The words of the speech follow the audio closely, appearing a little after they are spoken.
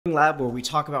Lab, where we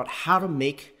talk about how to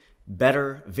make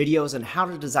better videos and how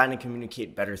to design and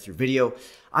communicate better through video.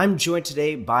 I'm joined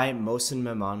today by Mohsin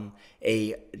Memon,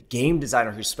 a game designer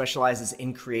who specializes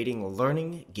in creating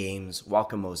learning games.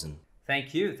 Welcome, Mohsin.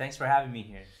 Thank you. Thanks for having me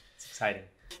here. It's exciting.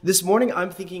 This morning,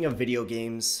 I'm thinking of video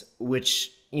games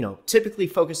which, typically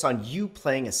focus on you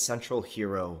playing a central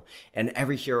hero, and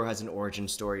every hero has an origin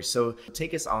story. So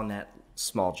take us on that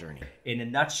small journey. In a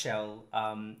nutshell,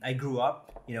 I grew up,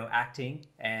 acting,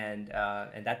 and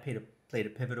that played a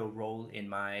pivotal role in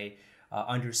my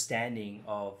understanding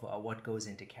of what goes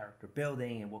into character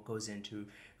building and what goes into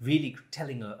really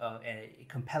telling a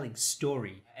compelling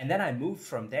story. And then I moved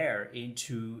from there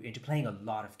into playing a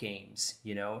lot of games,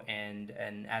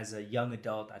 and as a young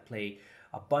adult, I played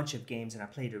a bunch of games and I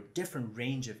played a different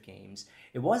range of games.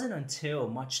 It wasn't until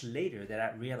much later that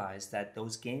I realized that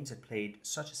those games had played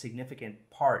such a significant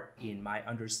part in my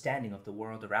understanding of the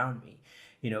world around me.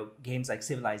 Games like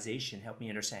Civilization helped me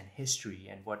understand history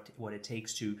and what it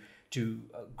takes to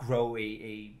grow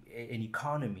an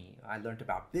economy. I learned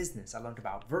about business. I learned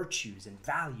about virtues and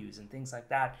values and things like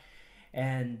that.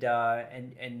 And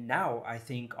now I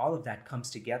think all of that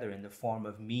comes together in the form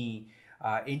of me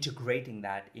integrating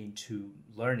that into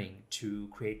learning to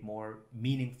create more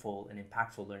meaningful and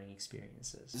impactful learning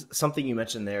experiences. Something you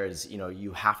mentioned there is,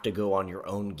 you have to go on your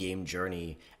own game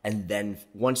journey. And then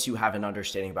once you have an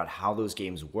understanding about how those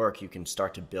games work, you can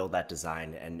start to build that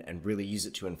design and really use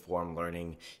it to inform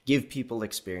learning, give people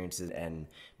experiences, and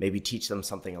maybe teach them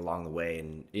something along the way.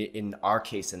 And in our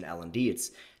case in L&D,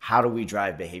 it's how do we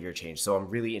drive behavior change? So I'm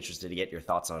really interested to get your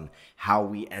thoughts on how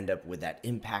we end up with that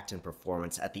impact and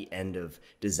performance at the end of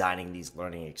designing these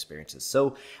learning experiences.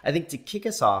 So I think to kick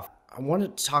us off, I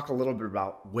want to talk a little bit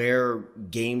about where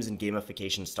games and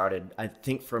gamification started. I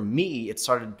think for me, it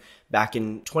started back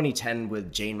in 2010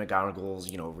 with Jane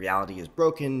McGonigal's, Reality is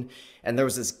Broken. And there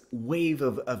was this wave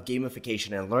of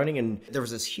gamification and learning. And there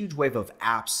was this huge wave of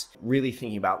apps really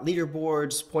thinking about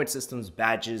leaderboards, point systems,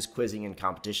 badges, quizzing, and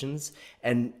competitions.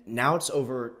 And now it's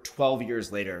over 12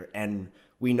 years later. And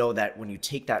we know that when you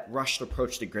take that rushed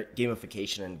approach to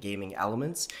gamification and gaming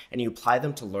elements and you apply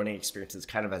them to learning experiences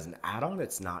kind of as an add-on,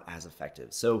 it's not as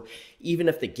effective. So even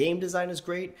if the game design is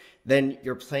great, then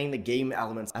you're playing the game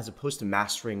elements as opposed to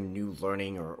mastering new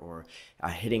learning or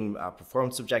hitting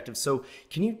performance objectives. So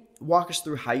can you walk us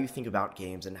through how you think about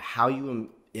games and how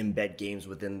you embed games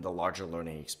within the larger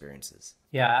learning experiences?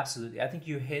 Yeah, absolutely. I think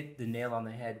you hit the nail on the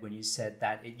head when you said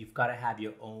that you've got to have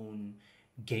your own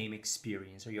game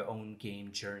experience or your own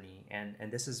game journey, and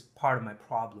this is part of my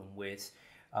problem with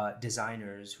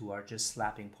designers who are just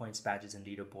slapping points, badges, and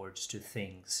leaderboards to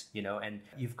things, and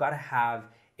you've got to have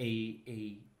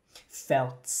a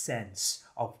felt sense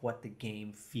of what the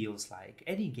game feels like,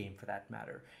 any game for that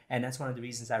matter. And that's one of the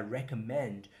reasons I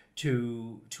recommend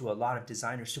to a lot of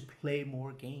designers to play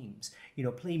more games,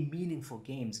 play meaningful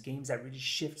games that really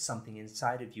shift something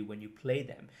inside of you when you play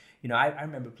them. I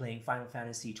remember playing Final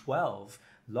Fantasy 12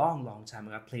 long time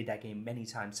ago. I played that game many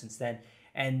times since then.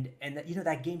 And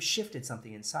that game shifted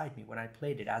something inside me when I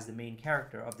played it as the main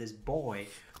character of this boy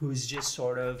who's just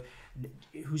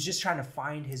trying to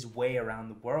find his way around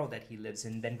the world that he lives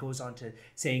in, then goes on to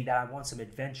saying that I want some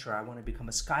adventure, I want to become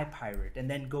a sky pirate, and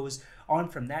then goes on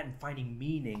from that and finding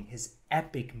meaning, his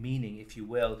epic meaning, if you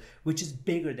will, which is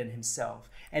bigger than himself.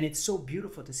 And it's so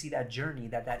beautiful to see that journey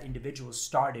that individual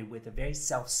started with a very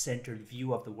self-centered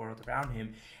view of the world around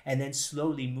him, and then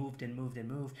slowly moved.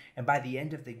 And by the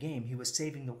end of the game, he was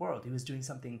saving the world. He was doing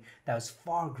something that was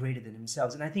far greater than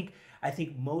himself. And I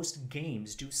think most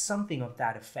games do something of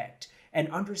that effect, and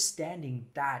understanding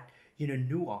that,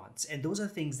 nuance. And those are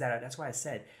things that's why I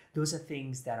said, those are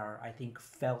things that are, I think,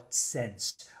 felt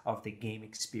sense of the game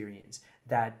experience,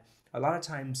 that a lot of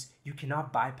times you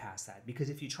cannot bypass that,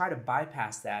 because if you try to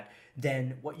bypass that,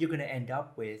 then what you're going to end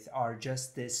up with are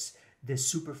just this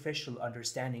superficial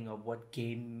understanding of what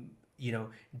game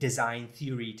design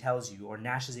theory tells you or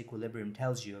Nash's equilibrium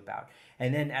tells you about.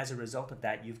 And then as a result of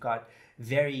that, you've got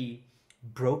very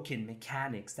broken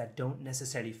mechanics that don't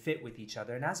necessarily fit with each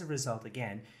other. And as a result,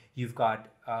 again, you've got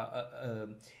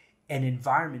an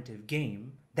environment of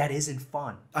game that isn't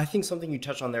fun. I think something you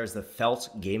touched on there is the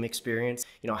felt game experience.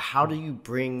 How do you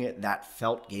bring that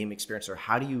felt game experience, or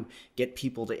how do you get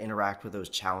people to interact with those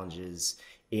challenges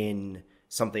in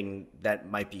something that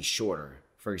might be shorter?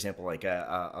 For example, like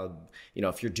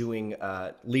if you're doing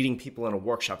leading people in a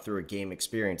workshop through a game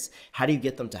experience, how do you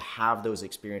get them to have those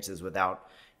experiences without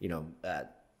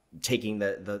taking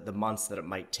the months that it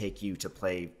might take you to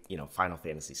play Final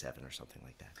Fantasy VII or something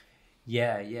like that?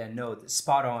 Yeah, no,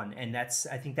 spot on. And I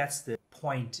think that's the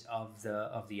point of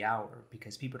the hour,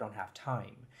 because people don't have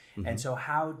time. And so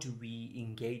how do we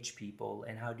engage people,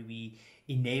 and how do we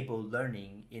enable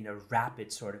learning in a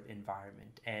rapid sort of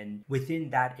environment? And within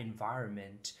that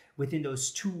environment, within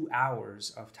those 2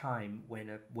 hours of time when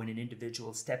an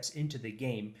individual steps into the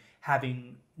game,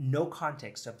 having no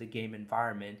context of the game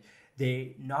environment,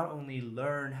 they not only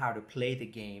learn how to play the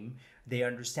game, they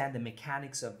understand the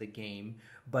mechanics of the game,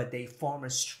 but they form a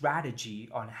strategy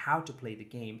on how to play the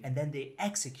game, and then they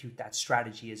execute that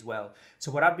strategy as well.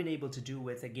 So what I've been able to do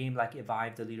with a game like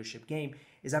Evvive, the leadership game,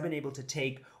 is I've been able to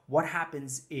take what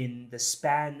happens in the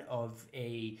span of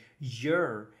a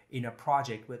year in a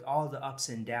project, with all the ups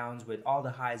and downs, with all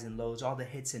the highs and lows, all the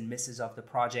hits and misses of the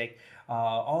project,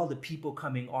 all the people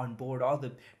coming on board, all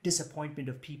the disappointment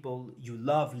of people you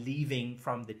love leaving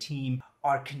from the team,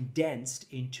 are condensed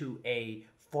into a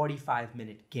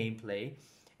 45-minute gameplay.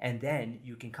 And then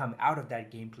you can come out of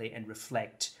that gameplay and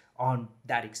reflect on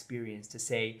that experience to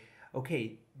say,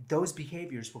 okay, those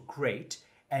behaviors were great,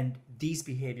 and these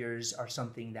behaviors are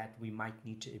something that we might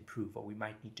need to improve, or we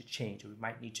might need to change, or we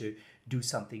might need to do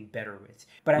something better with.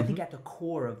 But I think at the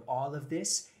core of all of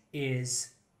this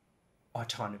is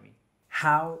autonomy.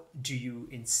 How do you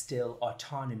instill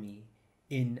autonomy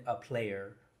in a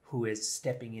player who is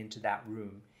stepping into that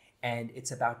room? And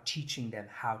it's about teaching them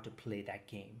how to play that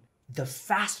game. The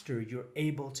faster you're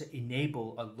able to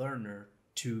enable a learner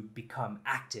to become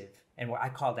active, and what I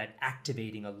call that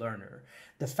activating a learner,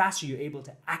 the faster you're able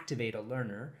to activate a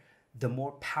learner, the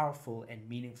more powerful and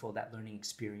meaningful that learning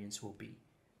experience will be.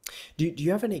 Do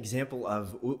you have an example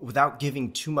of, without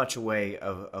giving too much away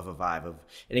of Evvive, of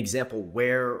an example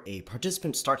where a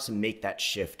participant starts to make that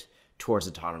shift towards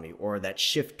autonomy, or that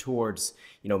shift towards,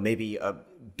 maybe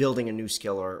building a new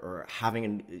skill, or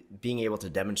being able to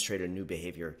demonstrate a new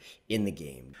behavior in the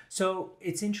game? So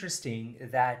it's interesting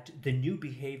that the new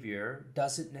behavior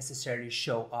doesn't necessarily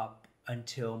show up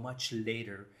until much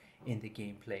later in the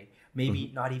gameplay.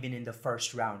 Maybe not even in the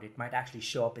first round. It might actually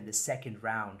show up in the second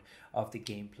round of the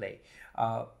gameplay.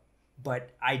 But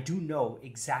I do know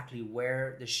exactly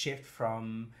where the shift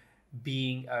from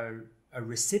being a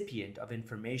recipient of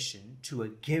information to a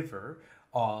giver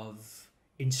of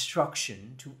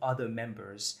instruction to other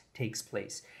members takes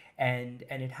place. And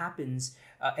it happens,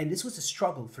 and this was a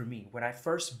struggle for me. When I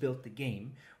first built the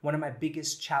game, one of my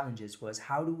biggest challenges was,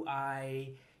 how do I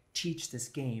teach this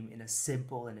game in a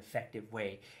simple and effective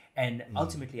way? And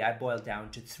ultimately, I boiled down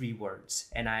to 3 words.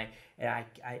 And I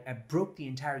broke the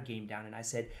entire game down, and I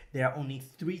said, there are only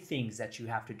 3 things that you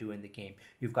have to do in the game.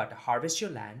 You've got to harvest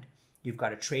your land, you've got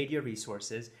to trade your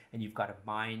resources, and you've got to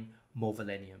mine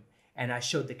Movalenium. And I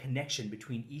showed the connection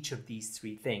between each of these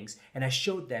 3 things, and I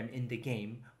showed them in the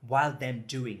game while them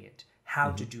doing it,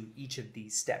 how to do each of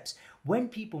these steps. When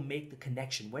people make the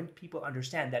connection, when people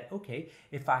understand that, okay,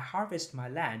 if I harvest my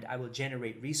land, I will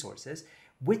generate resources.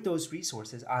 With those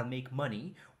resources, I'll make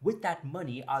money. With that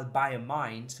money, I'll buy a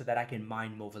mine so that I can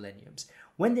mine Movaleniums.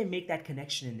 When they make that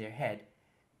connection in their head,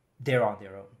 they're on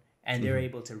their own. And they're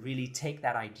able to really take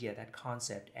that idea, that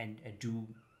concept, and do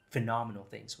phenomenal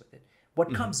things with it.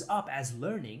 What comes up as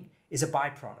learning is a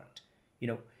byproduct.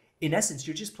 In essence,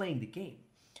 you're just playing the game.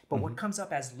 But what comes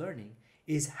up as learning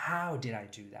is, how did I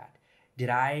do that? Did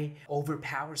I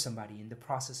overpower somebody in the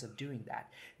process of doing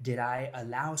that? Did I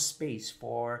allow space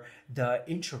for the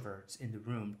introverts in the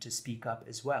room to speak up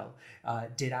as well?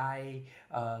 Did I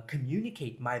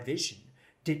communicate my vision?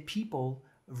 Did people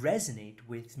resonate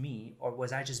with me, or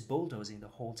was I just bulldozing the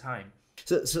whole time?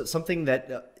 So something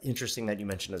that interesting that you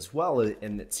mentioned as well,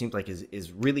 and it seems like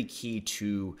is really key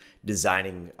to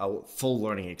designing a full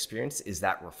learning experience, is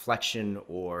that reflection,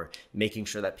 or making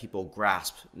sure that people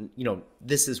grasp,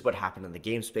 this is what happened in the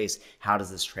game space. How does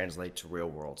this translate to real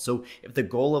world? So if the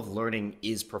goal of learning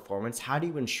is performance, how do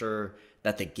you ensure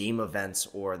that the game events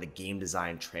or the game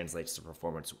design translates to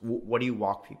performance? What do you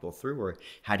walk people through, or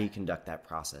how do you conduct that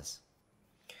process?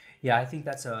 Yeah, I think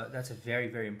that's a very,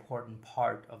 very important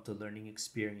part of the learning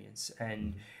experience,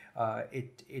 and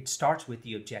it starts with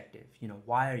the objective.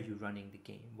 Why are you running the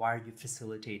game? Why are you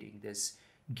facilitating this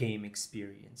game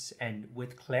experience? And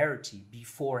with clarity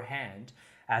beforehand,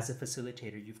 as a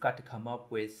facilitator, you've got to come up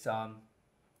with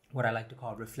what I like to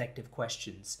call reflective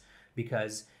questions,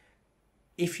 because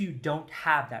if you don't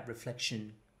have that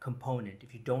reflection component,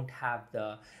 if you don't have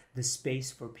the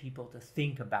space for people to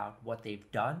think about what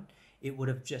they've done, it would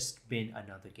have just been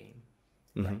another game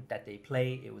right, that they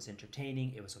play. It was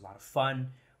entertaining, it was a lot of fun,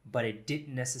 but it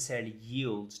didn't necessarily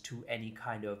yield to any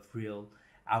kind of real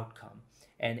outcome.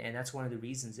 And that's one of the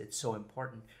reasons it's so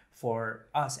important for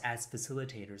us as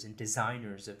facilitators and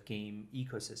designers of game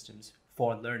ecosystems,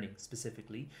 for learning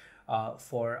specifically,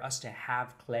 for us to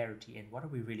have clarity in what are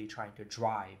we really trying to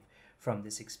drive from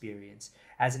this experience.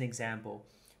 As an example,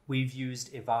 we've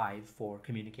used Evvive for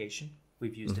communication.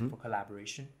 We've used it for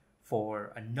collaboration,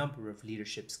 for a number of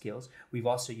leadership skills. We've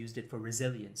also used it for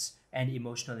resilience and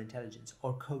emotional intelligence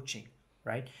or coaching,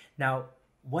 right? Now,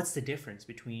 what's the difference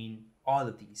between all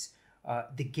of these?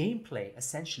 The gameplay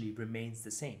essentially remains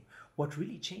the same. What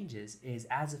really changes is,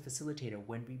 as a facilitator,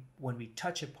 when we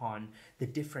touch upon the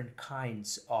different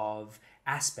kinds of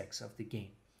aspects of the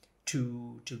game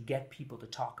to get people to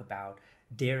talk about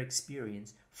their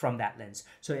experience from that lens.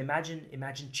 So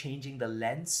imagine changing the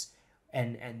lens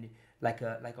and like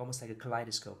almost like a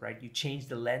kaleidoscope, right? You change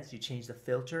the lens, you change the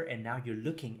filter, and now you're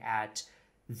looking at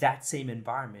that same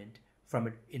environment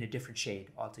in a different shade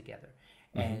altogether.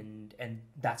 And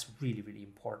that's really, really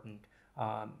important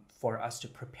for us to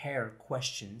prepare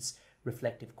questions,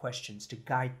 reflective questions, to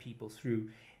guide people through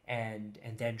and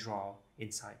then draw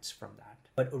insights from that.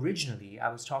 But originally, I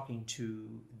was talking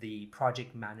to the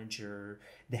project manager,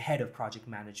 the head of project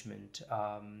management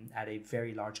at a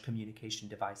very large communication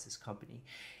devices company.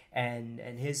 And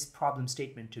his problem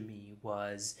statement to me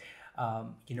was,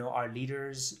 our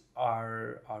leaders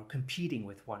are competing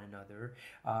with one another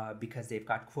because they've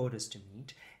got quotas to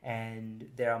meet, and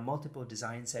there are multiple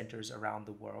design centers around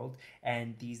the world,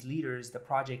 and these leaders, the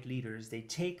project leaders, they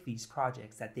take these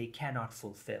projects that they cannot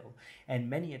fulfill, and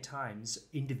many a times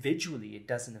individually it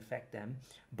doesn't affect them,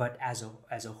 but as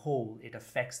a whole it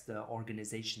affects the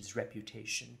organization's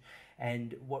reputation.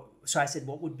 And so I said,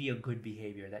 what would be a good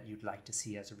behavior that you'd like to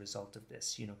see as a result of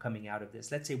this, coming out of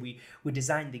this? Let's say we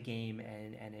designed the game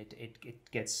and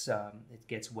it gets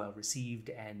well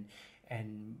received and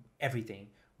everything.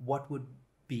 What would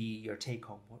be your take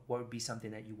home? What would be something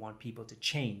that you want people to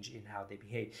change in how they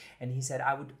behave? And he said,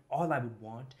 all I would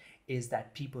want is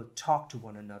that people talk to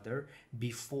one another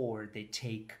before they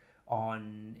take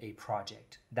on a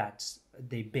project, that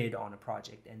they bid on a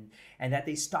project, and that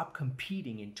they stop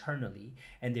competing internally,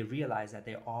 and they realize that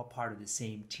they're all part of the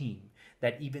same team,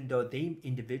 that even though they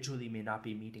individually may not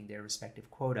be meeting their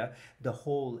respective quota, the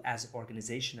whole, as an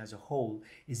organization as a whole,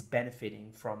 is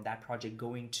benefiting from that project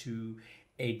going to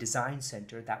a design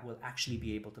center that will actually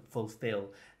be able to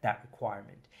fulfill that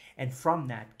requirement. And from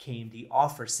that came the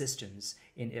offer systems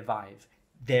in Evvive.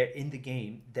 There in the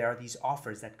game, there are these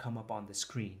offers that come up on the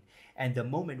screen. And the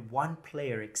moment one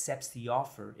player accepts the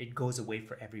offer, it goes away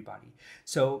for everybody.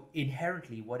 So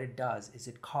inherently what it does is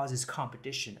it causes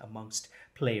competition amongst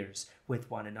players with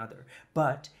one another.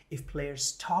 But if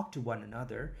players talk to one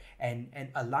another and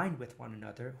align with one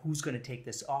another, who's going to take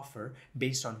this offer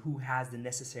based on who has the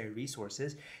necessary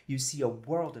resources, you see a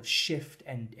world of shift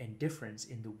and difference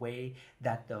in the way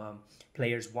that the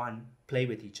players, one, play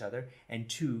with each other, and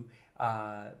two,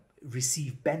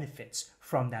 receive benefits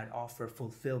from that offer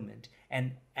fulfillment,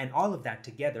 and all of that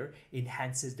together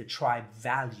enhances the tribe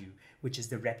value, which is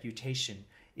the reputation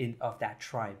of that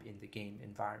tribe in the game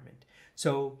environment.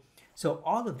 So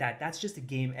all of that's just the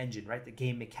game engine, right? The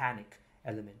game mechanic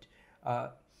element.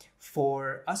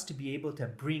 For us to be able to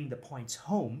bring the points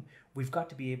home, we've got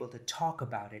to be able to talk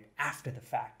about it after the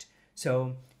fact.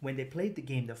 So when they played the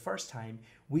game the first time,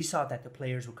 we saw that the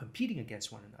players were competing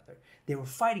against one another. They were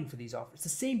fighting for these offers, the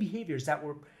same behaviors that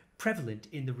were prevalent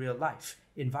in the real life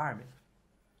environment.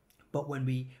 But when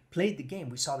we played the game,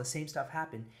 we saw the same stuff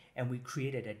happen, and we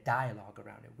created a dialogue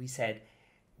around it. We said,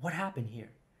 what happened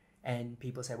here? And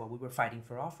people said, well, we were fighting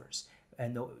for offers.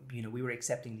 And we were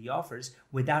accepting the offers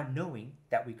without knowing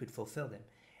that we could fulfill them.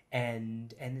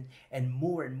 And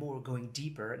more going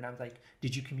deeper. And I was like,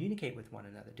 did you communicate with one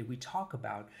another? Did we talk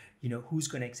about, who's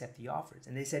going to accept the offers?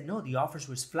 And they said, no, the offers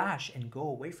was flash and go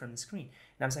away from the screen.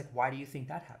 And I was like, why do you think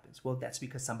that happens? Well, that's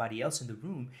because somebody else in the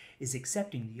room is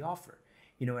accepting the offer.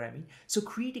 You know what I mean? So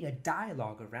creating a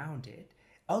dialogue around it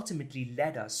ultimately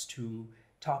led us to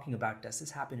talking about, does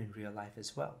this happen in real life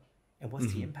as well? And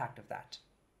what's the impact of that?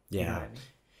 Yeah. You know what I mean?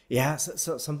 Yeah,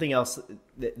 so something else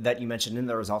that you mentioned in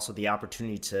there was also the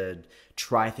opportunity to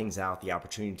try things out, the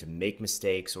opportunity to make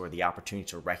mistakes, or the opportunity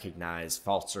to recognize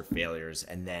faults or failures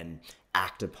and then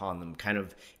act upon them kind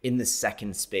of in the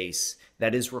second space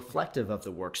that is reflective of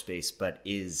the workspace, but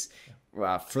is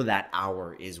for that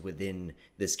hour is within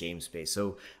this game space.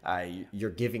 So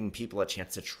you're giving people a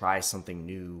chance to try something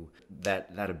new,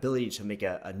 that ability to make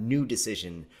a new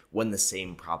decision when the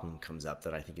same problem comes up,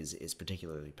 that I think is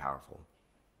particularly powerful.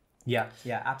 Yeah,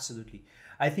 absolutely.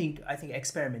 I think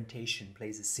experimentation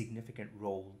plays a significant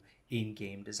role in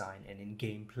game design and in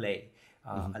gameplay,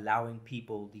 allowing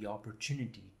people the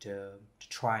opportunity to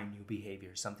try new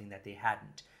behaviors, something that they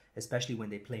hadn't, especially when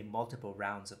they play multiple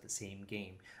rounds of the same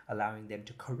game, allowing them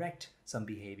to correct some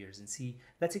behaviors and see,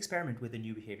 let's experiment with a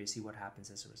new behavior, see what happens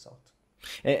as a result.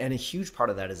 And a huge part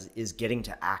of that is getting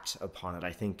to act upon it.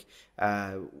 I think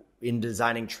in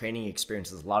designing training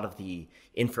experiences, a lot of the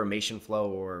information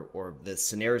flow or the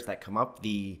scenarios that come up,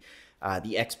 the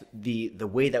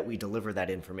way that we deliver that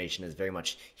information is very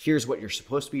much, here's what you're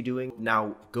supposed to be doing.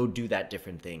 Now go do that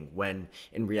different thing. When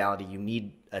in reality, you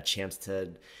need a chance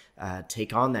to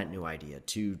take on that new idea,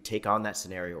 to take on that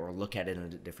scenario or look at it in a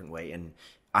different way and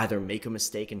either make a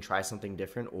mistake and try something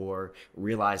different or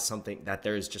realize something that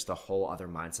there's just a whole other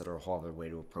mindset or a whole other way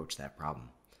to approach that problem.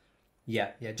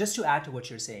 Yeah, yeah. Just to add to what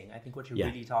you're saying, I think what you're Yeah.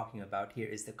 really talking about here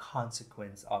is the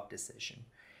consequence of decision.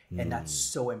 And that's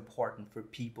so important for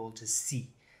people to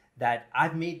see that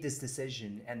I've made this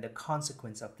decision and the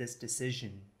consequence of this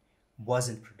decision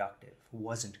wasn't productive,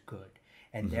 wasn't good.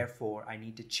 And therefore, I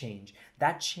need to change.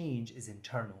 That change is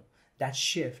internal. That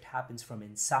shift happens from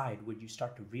inside when you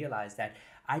start to realize that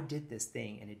I did this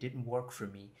thing and it didn't work for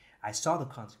me. I saw the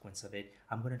consequence of it.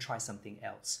 I'm going to try something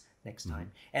else next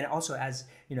time. And also, as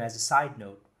you know, as a side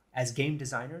note, as game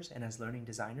designers and as learning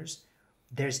designers,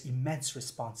 there's immense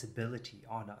responsibility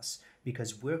on us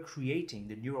because we're creating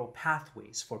the neural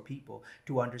pathways for people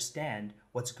to understand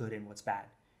what's good and what's bad.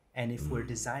 And if we're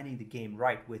designing the game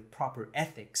right with proper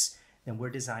ethics, then we're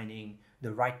designing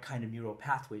the right kind of neural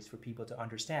pathways for people to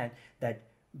understand that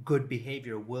good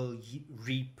behavior will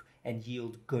reap and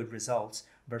yield good results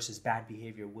versus bad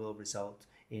behavior will result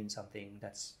in something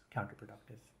that's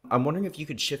counterproductive. I'm wondering if you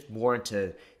could shift more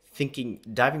into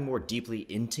diving more deeply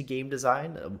into game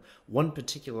design. One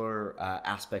particular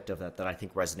aspect of that I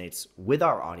think resonates with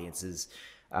our audience is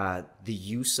the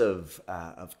use of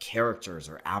characters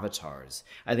or avatars.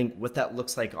 I think what that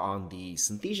looks like on the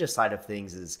Synthesia side of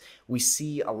things is we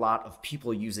see a lot of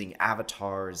people using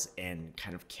avatars and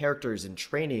kind of characters in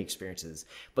training experiences,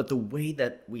 but the way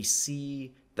that we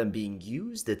see them being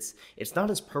used, it's not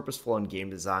as purposeful in game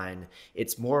design.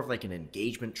 It's more of like an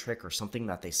engagement trick or something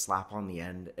that they slap on the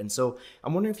end. And so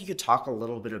I'm wondering if you could talk a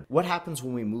little bit of what happens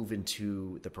when we move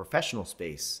into the professional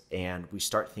space and we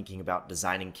start thinking about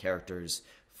designing characters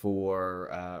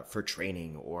for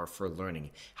training or for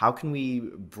learning. How can we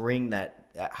bring that?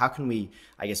 How can we,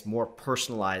 I guess, more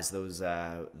personalize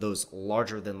those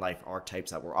larger than life archetypes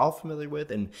that we're all familiar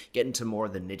with, and get into more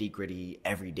of the nitty gritty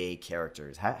everyday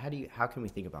characters? How can we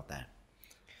think about that?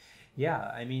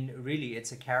 Yeah, I mean, really,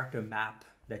 it's a character map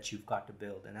that you've got to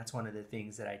build, and that's one of the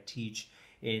things that I teach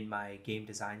in my game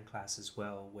design class as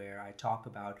well, where I talk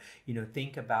about,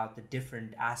 think about the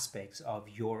different aspects of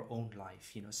your own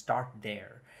life, start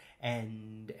there.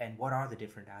 And what are the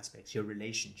different aspects? Your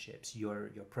relationships,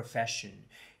 your profession,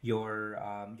 your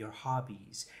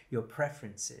hobbies, your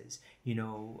preferences, in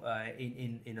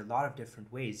a lot of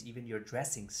different ways, even your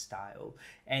dressing style,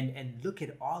 and look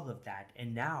at all of that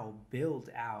and now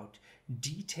build out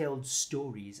detailed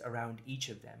stories around each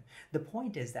of them. The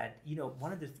point is that,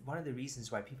 one of the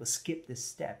reasons why people skip this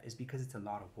step is because it's a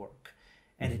lot of work.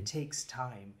 And it takes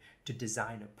time to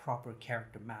design a proper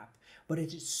character map. But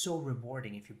it is so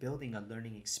rewarding if you're building a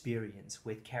learning experience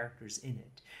with characters in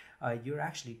it. You're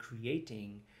actually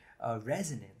creating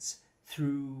resonance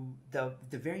through the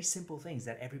very simple things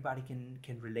that everybody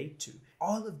can relate to.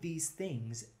 All of these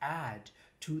things add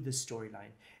to the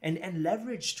storyline and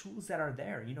leverage tools that are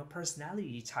there,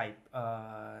 personality type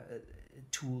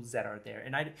tools that are there.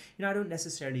 And I don't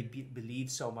necessarily believe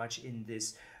so much in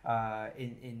this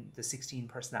in the 16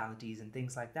 personalities and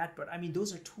things like that, but I mean,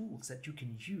 those are tools that you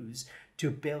can use to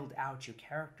build out your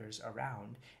characters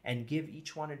around and give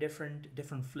each one a different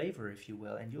flavor, if you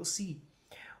will. And you'll see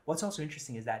what's also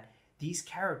interesting is that these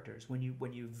characters, when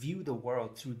you view the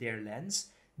world through their lens,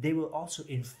 they will also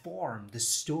inform the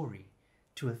story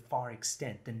to a far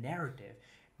extent, the narrative,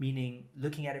 meaning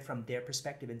looking at it from their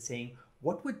perspective and saying,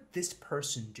 what would this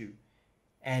person do?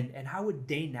 And how would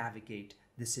they navigate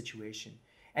the situation?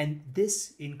 And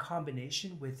this, in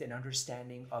combination with an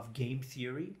understanding of game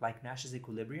theory, like Nash's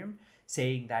equilibrium,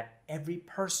 saying that every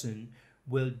person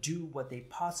will do what they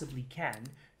possibly can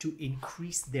to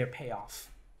increase their payoff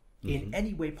in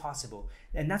any way possible.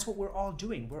 And that's what we're all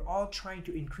doing. We're all trying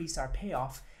to increase our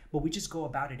payoff, but we just go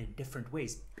about it in different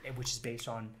ways, which is based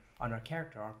on our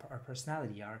character, our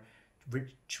personality, our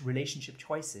relationship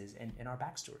choices, and our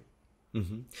backstory.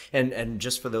 And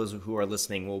just for those who are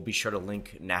listening, we'll be sure to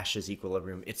link Nash's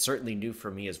Equilibrium. It's certainly new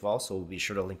for me as well, so we'll be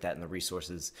sure to link that in the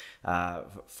resources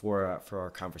for our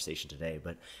conversation today.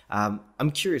 But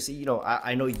I'm curious,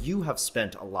 I know you have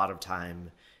spent a lot of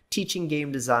time teaching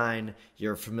game design.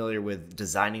 You're familiar with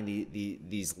designing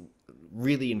these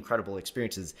really incredible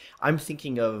experiences. I'm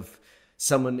thinking of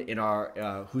someone in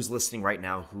our who's listening right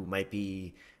now who might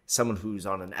be someone who's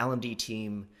on an L&D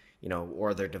team,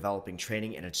 or they're developing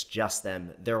training and it's just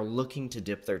them, they're looking to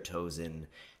dip their toes in.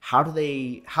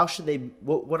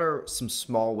 What are some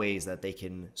small ways that they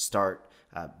can start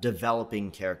developing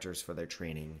characters for their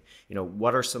training?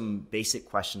 What are some basic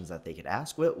questions that they could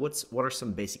ask? What are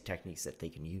some basic techniques that they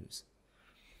can use?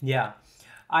 Yeah,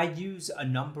 I use a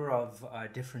number of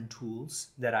different tools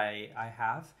that I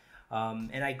have.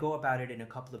 And I go about it in a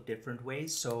couple of different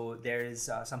ways. So there is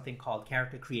something called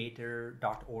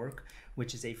charactercreator.org,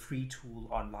 which is a free tool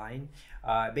online.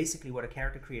 Basically, what a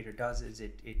character creator does is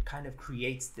it kind of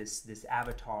creates this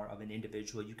avatar of an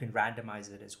individual. You can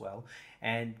randomize it as well.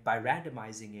 And by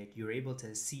randomizing it, you're able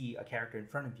to see a character in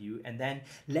front of you and then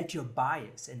let your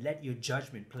bias and let your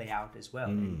judgment play out as well.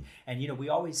 And we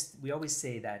always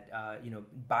say that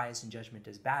bias and judgment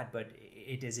is bad, but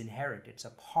it is inherent. It's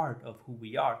a part of who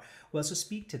we are. Well, so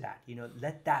speak to that.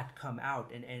 Let that come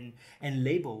out and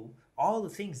label all the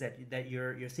things that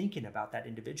you're thinking about that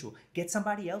individual. Get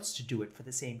somebody else to do it for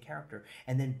the same character,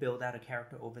 and then build out a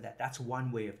character over that. That's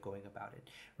one way of going about it,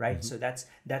 right? Mm-hmm. So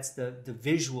that's the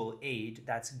visual aid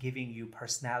that's giving you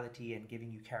personality and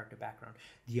giving you character background.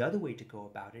 The other way to go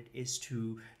about it is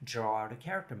to draw out a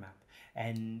character map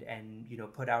and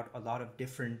put out a lot of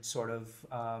different sort of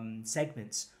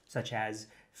segments, such as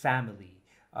family,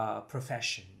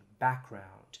 profession,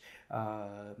 background,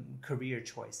 career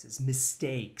choices,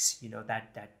 mistakes,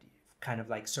 that kind of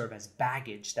like serve as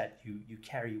baggage that you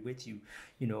carry with you,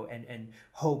 and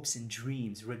hopes and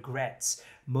dreams, regrets,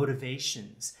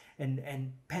 motivations,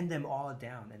 and pen them all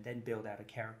down and then build out a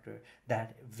character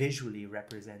that visually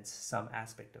represents some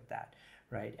aspect of that,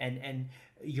 right? And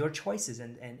your choices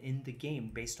and in the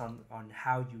game, based on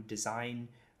how you design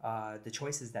the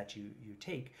choices that you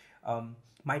take,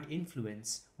 might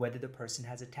influence whether the person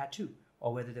has a tattoo,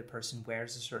 or whether the person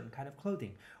wears a certain kind of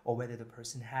clothing, or whether the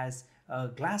person has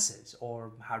glasses,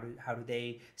 or how do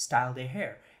they style their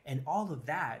hair, and all of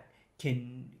that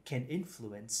can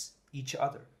influence each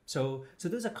other. So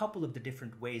there's a couple of the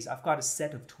different ways. I've got a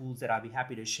set of tools that I'll be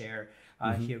happy to share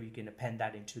here. You can append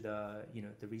that into the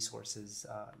resources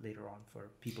later on for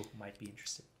people who might be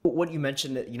interested. What you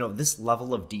mentioned, this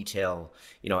level of detail,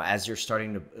 as you're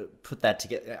starting to put that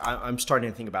together, I'm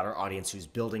starting to think about our audience who's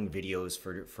building videos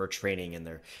for training, and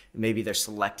they're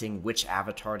selecting which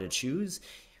avatar to choose,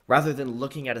 rather than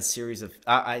looking at a series of,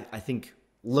 I think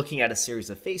looking at a series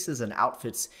of faces and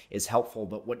outfits is helpful,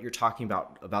 but what you're talking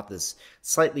about this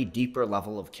slightly deeper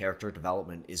level of character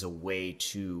development is a way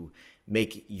to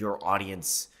make your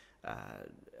audience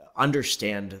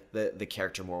understand the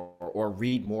character more, or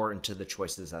read more into the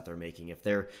choices that they're making. If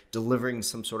you're delivering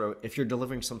some sort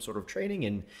of training,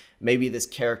 and maybe this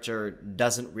character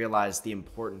doesn't realize the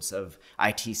importance of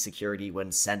IT security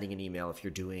when sending an email, if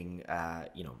you're doing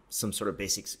some sort of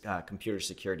basic computer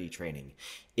security training,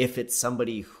 if it's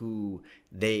somebody who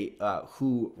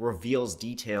reveals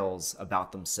details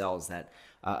about themselves that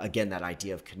again, that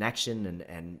idea of connection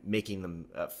and making them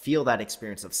feel that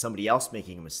experience of somebody else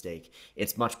making a mistake,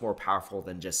 it's much more powerful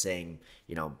than just saying,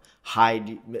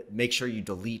 make sure you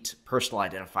delete personal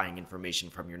identifying information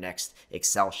from your next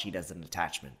Excel sheet as an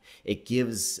attachment. It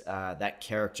gives that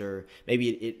character, maybe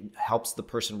it helps the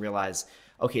person realize,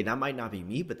 okay, that might not be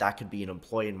me, but that could be an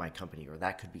employee in my company, or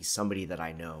that could be somebody that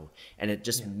I know. And it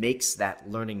just makes that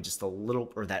learning just a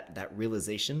little, or that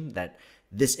realization that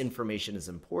this information is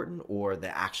important, or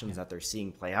the actions that they're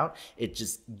seeing play out, it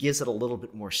just gives it a little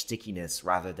bit more stickiness,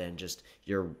 rather than just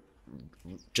your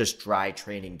dry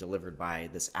training delivered by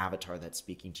this avatar that's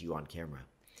speaking to you on camera.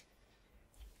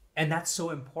 And that's so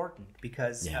important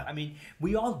because,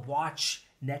 we all watch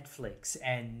Netflix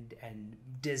and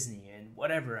Disney and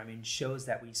whatever, shows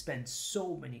that we spend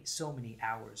so many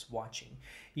hours watching.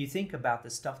 You think about the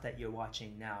stuff that you're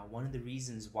watching now, one of the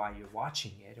reasons why you're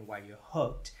watching it and why you're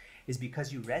hooked is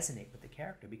because you resonate with the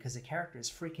character, because the character is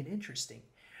freaking interesting,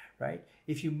 right?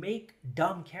 If you make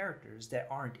dumb characters that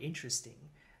aren't interesting,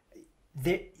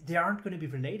 they aren't going to be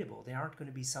relatable. They aren't going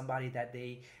to be somebody that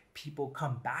people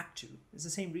come back to. It's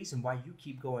the same reason why you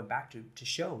keep going back to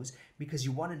shows, because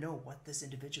you want to know what this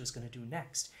individual is going to do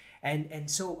next. And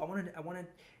so I want to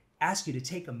ask you to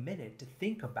take a minute to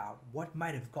think about what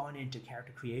might have gone into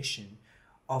character creation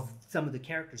of some of the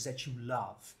characters that you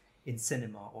love in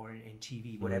cinema or in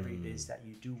TV, whatever it is that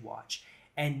you do watch.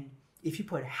 And if you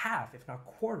put half, if not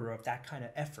quarter of that kind of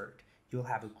effort, you'll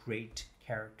have a great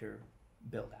character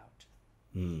build out.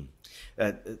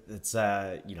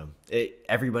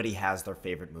 Everybody has their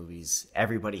favorite movies.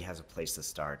 Everybody has a place to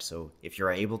start. So if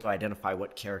you're able to identify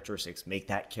what characteristics make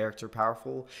that character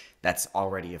powerful, that's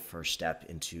already a first step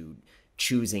into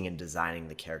choosing and designing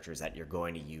the characters that you're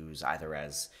going to use either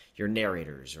as your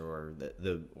narrators or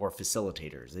or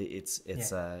facilitators.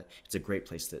 It's a great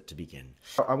place to begin.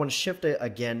 I want to shift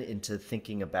again into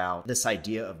thinking about this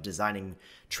idea of designing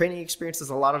training experiences.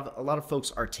 A lot of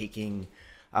folks are taking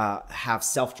have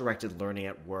self-directed learning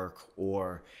at work,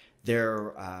 or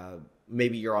they're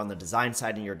maybe you're on the design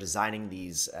side and you're designing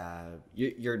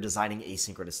you're designing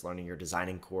asynchronous learning, you're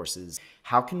designing courses.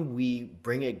 How can we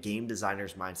bring a game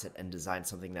designer's mindset and design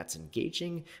something that's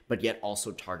engaging, but yet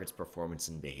also targets performance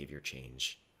and behavior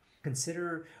change?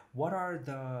 Consider what are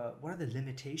the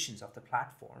limitations of the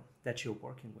platform that you're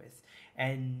working with,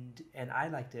 and I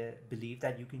like to believe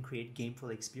that you can create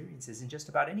gameful experiences in just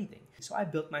about anything. So I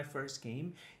built my first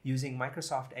game using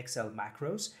Microsoft Excel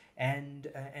macros and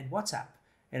WhatsApp.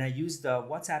 And I used the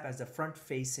WhatsApp as the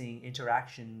front-facing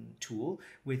interaction tool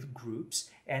with groups.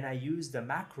 And I used the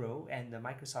macro and the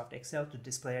Microsoft Excel to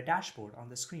display a dashboard on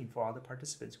the screen for all the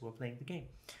participants who were playing the game.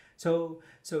 So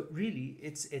really,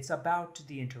 it's about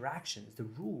the interactions, the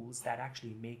rules that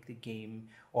actually make the game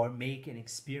or make an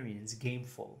experience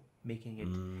gameful, making it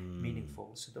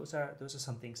meaningful. So those are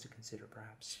some things to consider,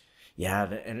 perhaps. Yeah,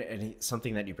 and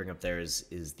something that you bring up there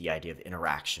is the idea of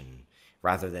interaction.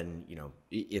 Rather than,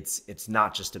 it's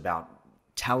not just about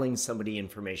telling somebody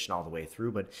information all the way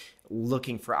through, but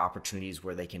looking for opportunities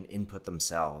where they can input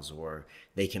themselves or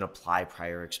they can apply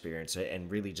prior experience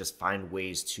and really just find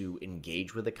ways to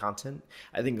engage with the content.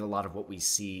 I think a lot of what we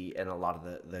see and a lot of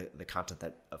the content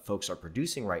that folks are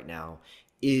producing right now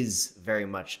is very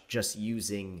much just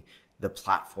using the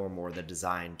platform or the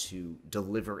design to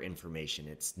deliver information.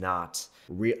 It's not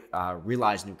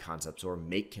realize new concepts or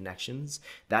make connections.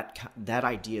 That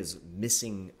idea is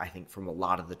missing, I think, from a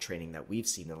lot of the training that we've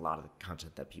seen and a lot of the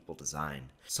content that people design.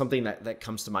 Something that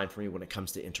comes to mind for me when it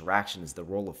comes to interaction is the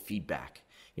role of feedback.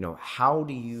 How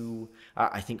do you,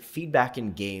 I think feedback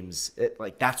in games,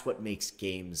 that's what makes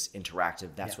games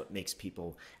interactive. That's what makes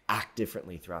people act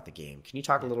differently throughout the game. Can you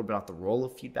talk a little bit about the role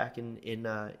of feedback in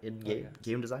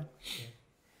game design?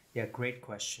 Yeah, great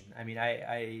question. I mean,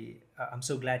 I'm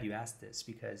so glad you asked this,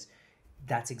 because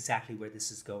that's exactly where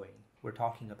this is going. We're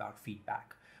talking about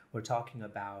feedback. We're talking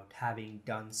about having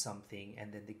done something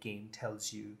and then the game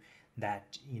tells you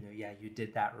that, you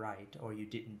did that right or you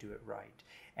didn't do it right.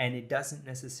 And it doesn't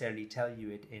necessarily tell you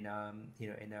it in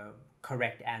a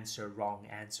correct answer, wrong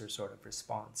answer sort of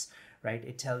response, right?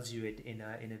 It tells you it in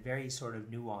a very sort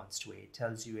of nuanced way. It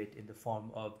tells you it in the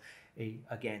form of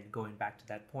again, going back to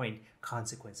that point,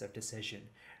 consequence of decision,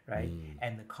 right?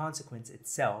 And the consequence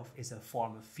itself is a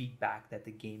form of feedback that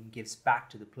the game gives back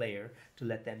to the player to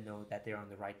let them know that they're on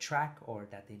the right track or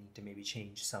that they need to maybe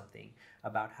change something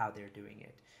about how they're doing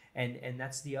it. And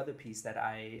that's the other piece that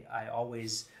I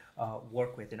always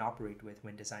work with and operate with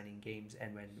when designing games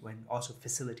and when also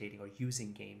facilitating or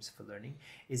using games for learning,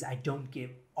 is I don't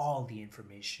give all the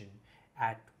information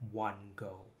at one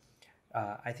go.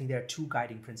 I think there are two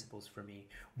guiding principles for me.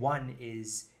 One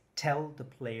is tell the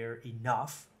player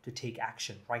enough to take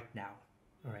action right now.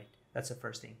 All right, that's the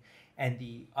first thing. And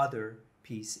the other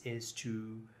piece is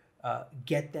to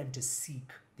get them to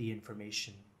seek the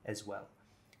information as well.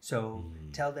 So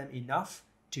tell them enough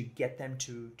to get them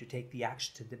to take the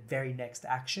action, to the very next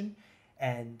action.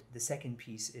 And the second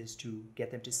piece is to get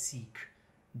them to seek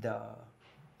the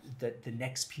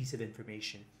next piece of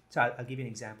information. So I'll give you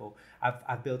an example.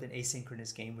 I've built an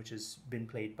asynchronous game which has been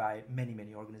played by many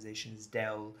organizations,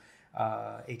 Dell,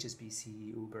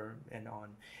 HSBC, Uber, and on.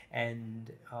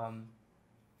 And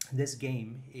this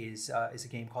game is a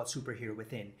game called Superhero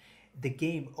Within. The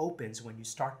game opens, when you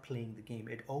start playing the game,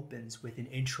 it opens with an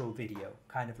intro video,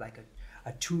 kind of like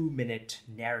a 2-minute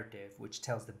narrative which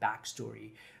tells the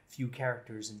backstory, few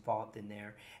characters involved in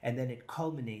there, and then it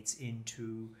culminates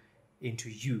into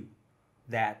you.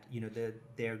 That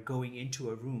they're going into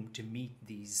a room to meet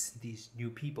these new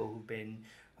people who've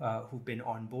been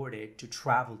onboarded to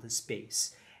travel to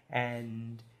space,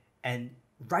 and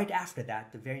right after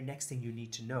that, the very next thing you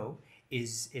need to know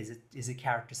is a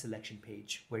character selection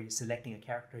page where you're selecting a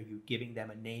character, you're giving them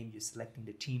a name, you're selecting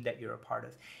the team that you're a part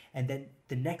of, and then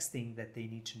the next thing that they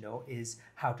need to know is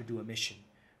how to do a mission,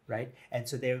 right? And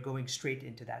so they're going straight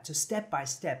into that. So step by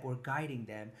step, we're guiding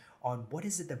them on what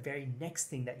is it the very next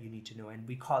thing that you need to know, and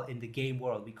we call, in the game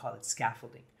world, we call it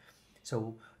scaffolding.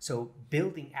 So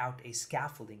building out a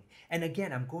scaffolding. And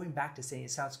again, I'm going back to saying,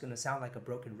 it's going to sound like a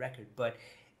broken record, but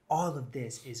all of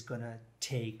this is going to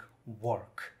take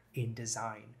work. in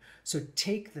design. So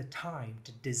take the time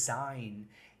to design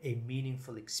a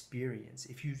meaningful experience.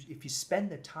 If you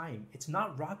spend the time, it's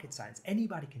not rocket science.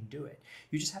 Anybody can do it.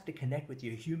 You just have to connect with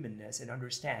your humanness and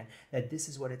understand that this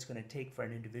is what it's going to take for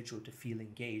an individual to feel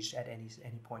engaged at any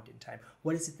point in time.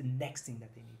 What is it the next thing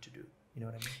that they need to do? You know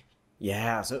what I mean?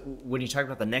 Yeah. So when you talk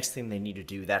about the next thing they need to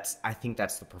do, I think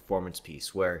that's the performance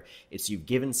piece, where it's you've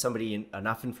given somebody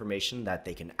enough information that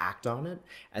they can act on it.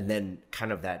 And then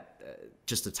kind of that,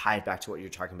 just to tie it back to what you're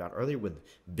talking about earlier with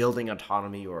building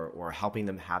autonomy or helping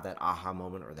them have that aha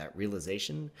moment or that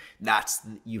realization,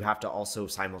 you have to also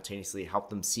simultaneously help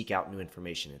them seek out new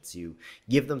information. It's you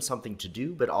give them something to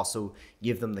do, but also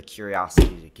give them the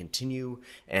curiosity to continue,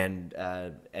 and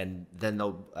then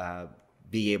they'll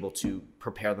be able to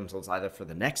prepare themselves either for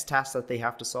the next task that they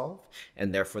have to solve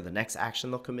and therefore the next action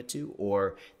they'll commit to,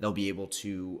 or they'll be able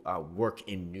to work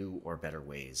in new or better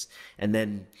ways. And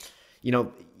then,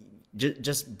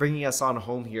 just bringing us on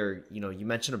home here, you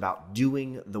mentioned about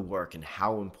doing the work and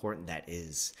how important that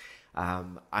is.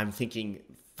 I'm thinking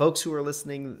folks who are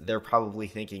listening, they're probably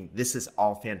thinking, this is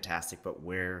all fantastic, but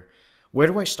where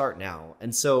do I start now?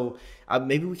 And so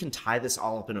maybe we can tie this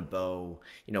all up in a bow.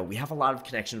 We have a lot of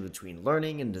connection between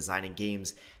learning and designing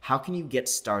games. How can you get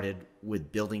started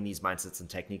with building these mindsets and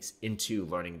techniques into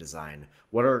learning design?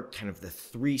 What are kind of the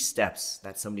 3 steps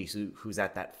that somebody who's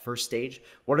at that first stage,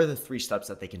 what are the 3 steps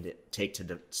that they can take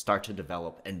to start to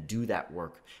develop and do that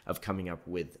work of coming up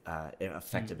with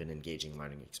effective and engaging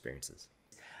learning experiences?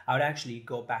 I would actually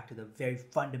go back to the very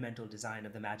fundamental design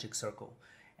of the magic circle.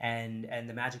 And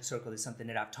the magic circle is something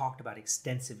that I've talked about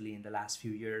extensively in the last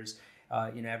few years.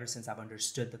 Ever since I've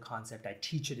understood the concept, I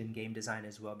teach it in game design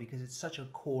as well, because it's such a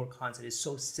core concept. It's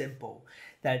so simple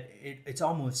that it's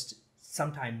almost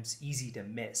sometimes easy to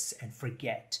miss and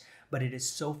forget, but it is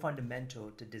so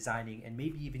fundamental to designing and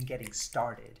maybe even getting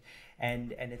started.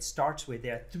 And it starts with,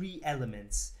 there are 3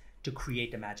 elements to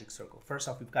create a magic circle. First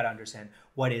off, we've got to understand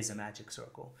what is a magic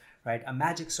circle, right? A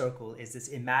magic circle is this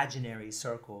imaginary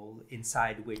circle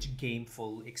inside which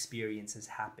gameful experiences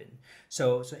happen.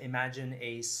 So imagine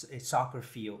a soccer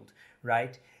field,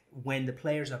 right? When the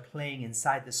players are playing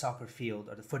inside the soccer field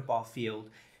or the football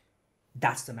field,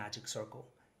 that's the magic circle,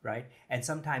 right? And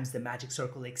sometimes the magic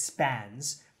circle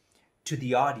expands to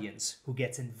the audience who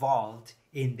gets involved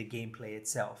in the gameplay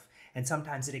itself. And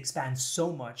sometimes it expands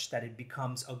so much that it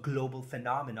becomes a global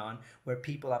phenomenon where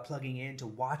people are plugging in to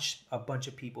watch a bunch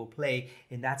of people play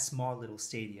in that small little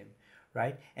stadium,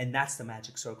 right? And that's the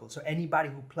magic circle. So anybody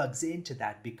who plugs into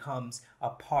that becomes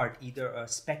a part, either a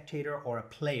spectator or a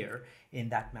player in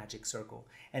that magic circle.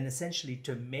 And essentially,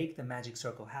 to make the magic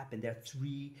circle happen, there are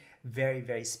 3 very,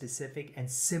 very specific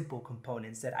and simple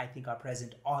components that I think are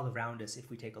present all around us if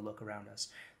we take a look around us.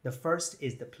 The first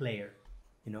is the player.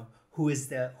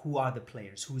 Who are the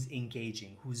players? Who's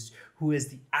engaging? Who is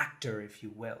the actor, if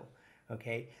you will?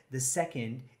 Okay. The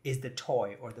second is the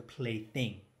toy or the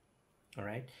plaything. All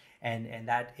right. And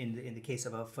that in the case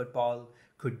of a football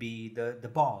could be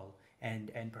the ball,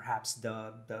 and perhaps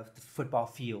the football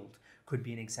field could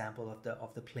be an example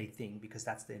of the plaything, because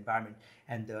that's the environment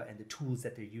and the tools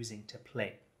that they're using to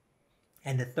play.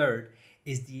 And the third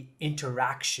is the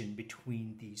interaction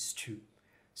between these 2.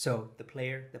 So the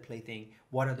player, the plaything,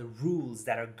 what are the rules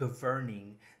that are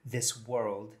governing this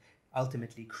world,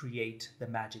 ultimately create the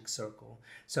magic circle.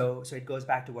 So it goes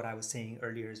back to what I was saying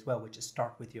earlier as well, which is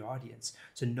start with your audience.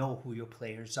 So know who your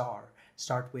players are.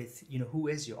 Start with, who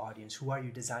is your audience? Who are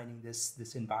you designing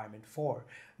this environment for?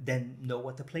 Then know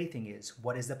what the plaything is.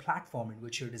 What is the platform in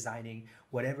which you're designing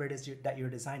whatever it is that you're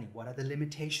designing? What are the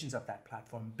limitations of that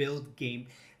platform? Build game,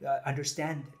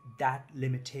 understand that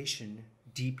limitation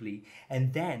deeply,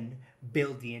 and then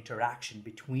build the interaction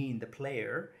between the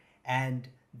player and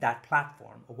that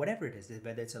platform, or whatever it is,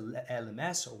 whether it's a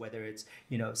LMS or whether it's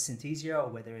Synthesia, or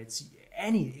whether it's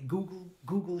any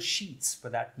Google Sheets for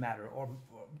that matter, or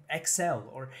Excel,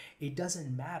 or it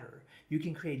doesn't matter. You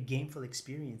can create gameful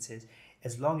experiences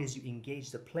as long as you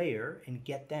engage the player and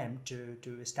get them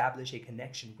to establish a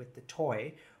connection with the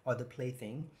toy or the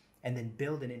plaything, and then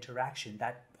build an interaction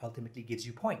that ultimately gives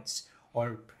you points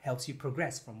or helps you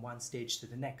progress from one stage to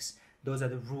the next. Those are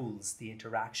the rules, the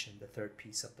interaction, the third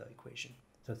piece of the equation.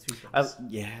 So 3 things.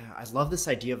 I love this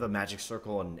idea of a magic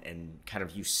circle and kind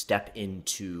of you step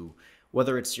into,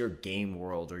 whether it's your game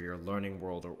world or your learning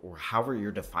world or however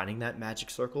you're defining that magic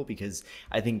circle, because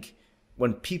I think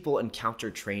when people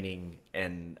encounter training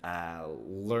and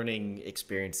learning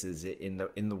experiences in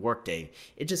the workday,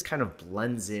 it just kind of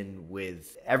blends in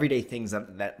with everyday things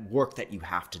that work that you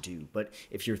have to do. But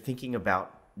if you're thinking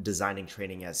about designing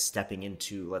training as stepping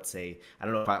into, let's say, I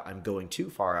don't know if I'm going too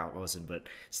far out, Mohsin, but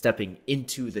stepping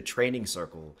into the training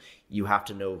circle, you have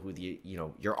to know who the,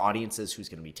 your audience is, who's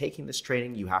going to be taking this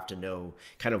training. You have to know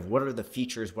kind of what are the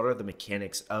features, what are the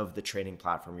mechanics of the training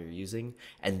platform you're using.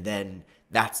 And then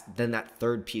that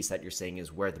third piece that you're saying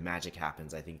is where the magic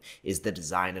happens, I think, is the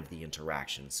design of the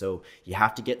interaction. So you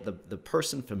have to get the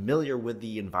person familiar with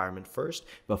the environment first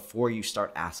before you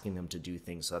start asking them to do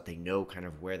things, so that they know kind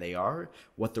of where they are,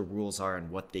 what the rules are,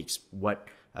 and what is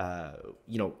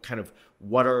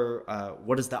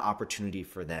the opportunity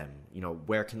for them?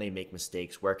 Where can they make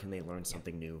mistakes? Where can they learn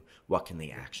something new? What can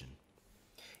they action?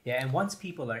 Yeah, and once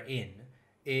people are in,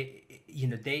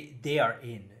 they are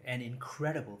in, and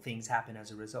incredible things happen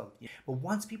as a result. But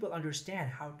once people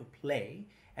understand how to play,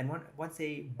 and once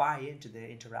they buy into the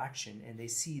interaction and they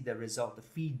see the result, the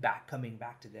feedback coming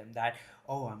back to them that,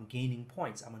 oh, I'm gaining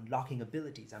points, I'm unlocking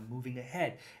abilities, I'm moving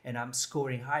ahead, and I'm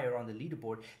scoring higher on the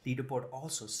leaderboard. Leaderboard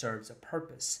also serves a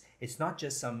purpose. It's not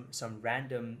just some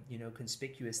random,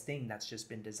 conspicuous thing that's just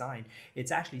been designed.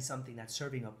 It's actually something that's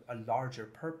serving a larger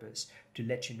purpose to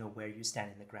let you know where you stand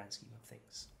in the grand scheme of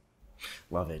things.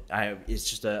 Love it. It's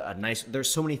just a nice, there's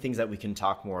so many things that we can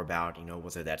talk more about,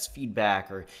 whether that's feedback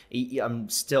or I'm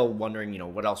still wondering,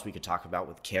 what else we could talk about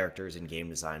with characters and game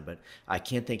design, but I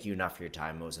can't thank you enough for your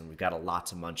time, Mohsin. We've got a lot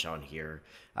to munch on here.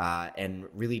 And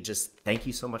really just thank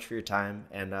you so much for your time,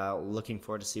 and looking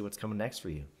forward to see what's coming next for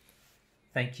you.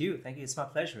 Thank you. It's my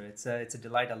pleasure. It's a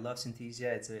delight. I love Synthesia.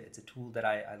 It's a tool that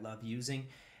I love using,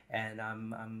 and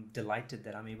I'm delighted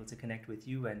that I'm able to connect with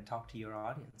you and talk to your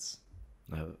audience.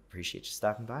 I appreciate you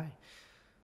stopping by.